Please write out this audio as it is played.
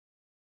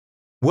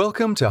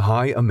Welcome to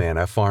High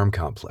Amana Farm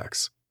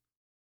Complex.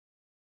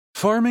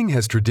 Farming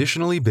has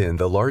traditionally been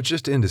the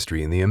largest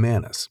industry in the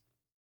Amanas.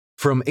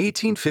 From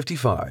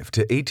 1855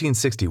 to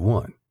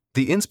 1861,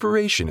 the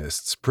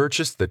Inspirationists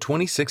purchased the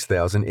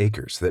 26,000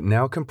 acres that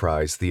now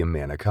comprise the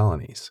Amana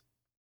colonies.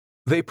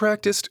 They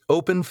practiced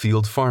open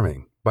field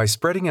farming by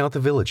spreading out the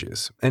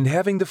villages and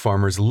having the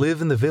farmers live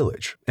in the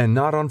village and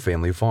not on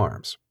family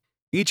farms.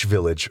 Each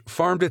village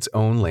farmed its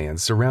own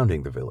land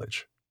surrounding the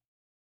village.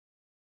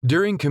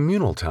 During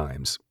communal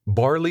times,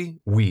 barley,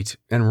 wheat,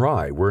 and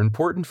rye were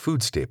important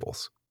food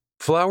staples.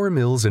 Flour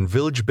mills and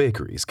village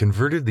bakeries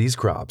converted these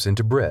crops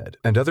into bread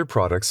and other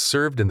products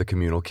served in the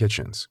communal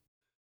kitchens.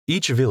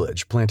 Each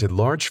village planted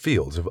large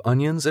fields of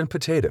onions and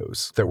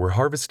potatoes that were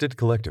harvested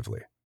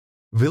collectively.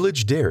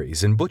 Village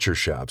dairies and butcher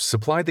shops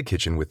supplied the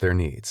kitchen with their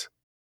needs.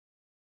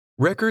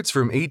 Records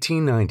from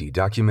 1890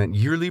 document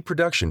yearly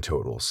production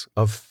totals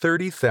of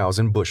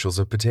 30,000 bushels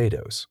of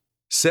potatoes,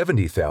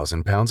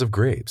 70,000 pounds of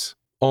grapes,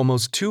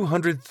 almost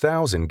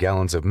 200,000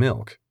 gallons of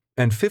milk,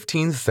 and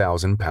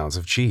 15,000 pounds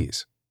of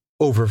cheese.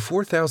 Over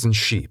 4,000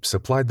 sheep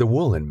supplied the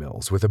woolen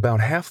mills with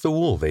about half the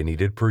wool they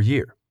needed per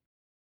year.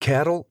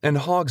 Cattle and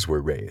hogs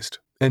were raised,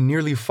 and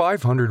nearly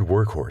 500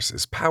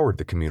 workhorses powered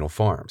the communal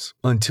farms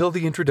until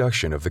the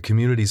introduction of the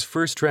community's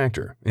first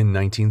tractor in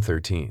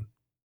 1913.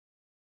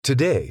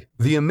 Today,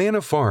 the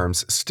Amana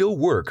farms still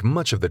work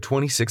much of the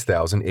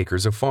 26,000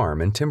 acres of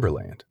farm and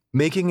timberland,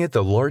 making it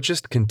the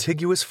largest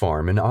contiguous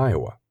farm in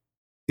Iowa.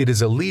 It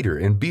is a leader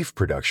in beef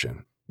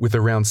production, with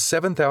around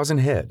 7,000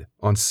 head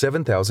on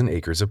 7,000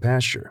 acres of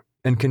pasture,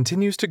 and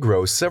continues to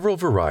grow several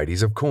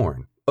varieties of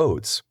corn,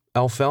 oats,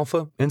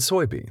 alfalfa, and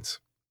soybeans.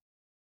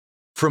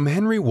 From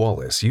Henry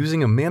Wallace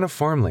using Amana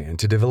farmland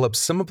to develop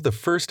some of the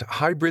first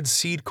hybrid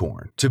seed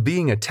corn to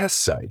being a test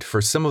site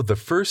for some of the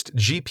first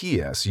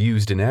GPS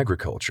used in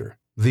agriculture,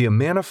 the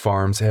Amana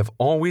farms have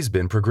always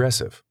been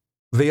progressive.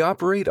 They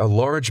operate a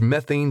large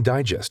methane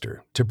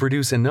digester to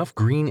produce enough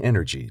green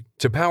energy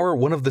to power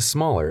one of the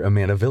smaller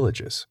Amana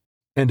villages.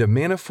 And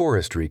Amana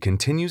Forestry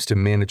continues to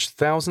manage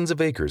thousands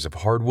of acres of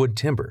hardwood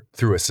timber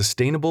through a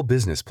sustainable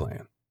business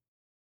plan,